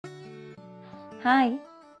Hi,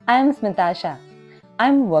 I am Smitasha. I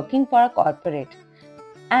am working for a corporate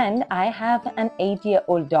and I have an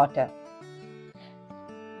 8-year-old daughter.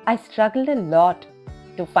 I struggled a lot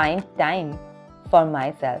to find time for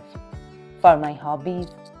myself, for my hobbies,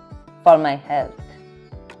 for my health.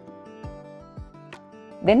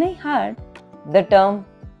 Then I heard the term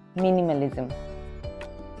minimalism.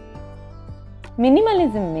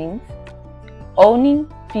 Minimalism means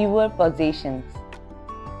owning fewer possessions.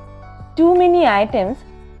 Too many items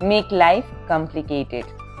make life complicated.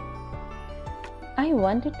 I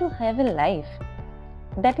wanted to have a life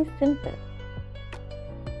that is simple.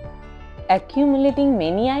 Accumulating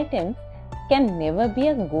many items can never be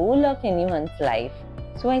a goal of anyone's life.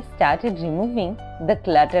 So I started removing the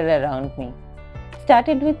clutter around me.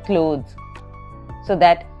 Started with clothes so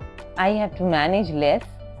that I have to manage less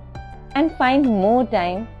and find more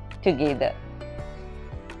time together.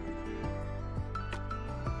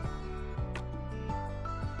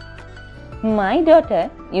 My daughter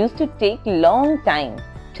used to take long time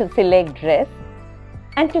to select dress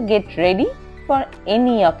and to get ready for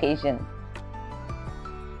any occasion.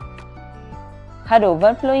 Her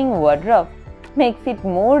overflowing wardrobe makes it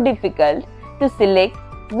more difficult to select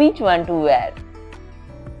which one to wear.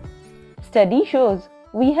 Study shows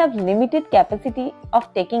we have limited capacity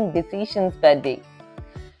of taking decisions per day.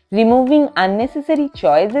 Removing unnecessary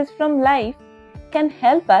choices from life can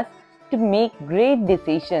help us to make great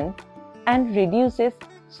decisions and reduces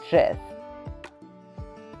stress.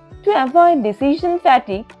 To avoid decision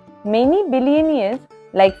fatigue, many billionaires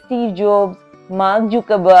like Steve Jobs, Mark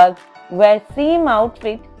Zuckerberg wear same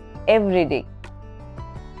outfit every day.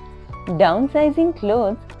 Downsizing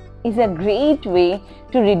clothes is a great way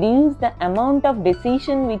to reduce the amount of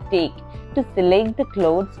decision we take to select the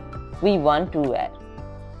clothes we want to wear.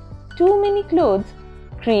 Too many clothes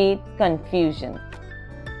create confusion.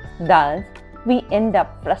 Thus, we end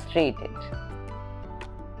up frustrated.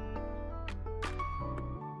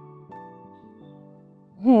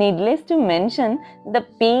 Needless to mention the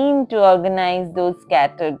pain to organize those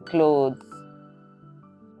scattered clothes.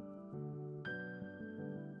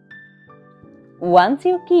 Once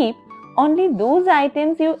you keep only those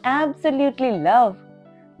items you absolutely love,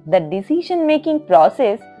 the decision-making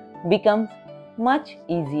process becomes much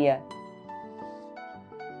easier.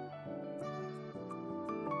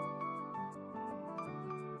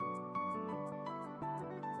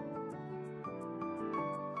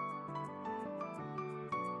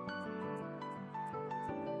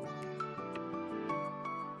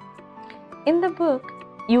 In the book,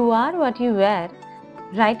 You Are What You Wear,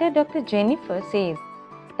 writer Dr. Jennifer says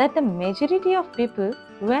that the majority of people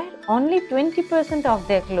wear only 20% of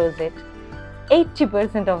their closet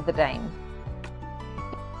 80% of the time.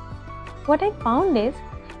 What I found is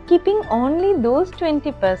keeping only those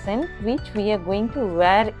 20% which we are going to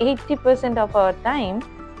wear 80% of our time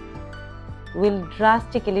will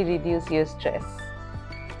drastically reduce your stress.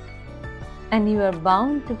 And you are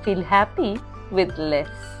bound to feel happy with less.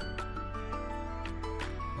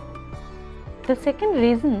 The second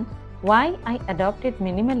reason why I adopted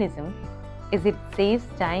minimalism is it saves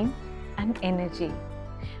time and energy.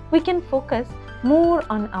 We can focus more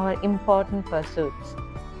on our important pursuits,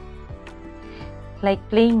 like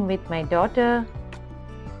playing with my daughter,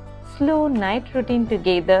 slow night routine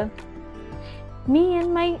together. Me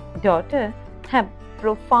and my daughter have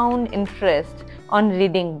profound interest on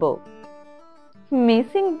reading books.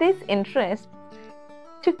 Missing this interest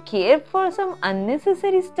to care for some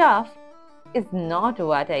unnecessary stuff is not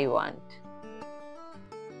what I want.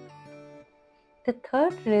 The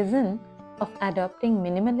third reason of adopting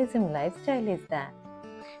minimalism lifestyle is that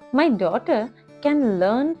my daughter can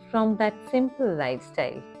learn from that simple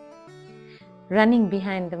lifestyle. Running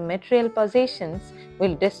behind the material possessions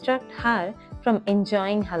will distract her from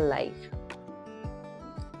enjoying her life.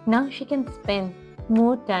 Now she can spend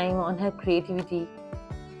more time on her creativity,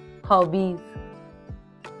 hobbies,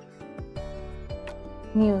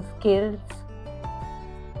 new skills.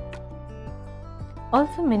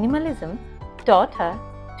 Also, minimalism taught her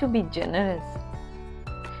to be generous.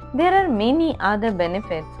 There are many other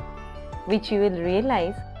benefits which you will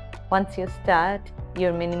realize once you start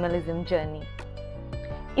your minimalism journey.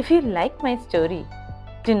 If you like my story,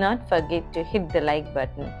 do not forget to hit the like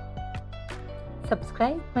button.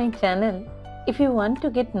 Subscribe my channel if you want to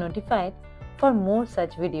get notified for more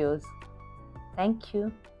such videos. Thank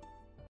you.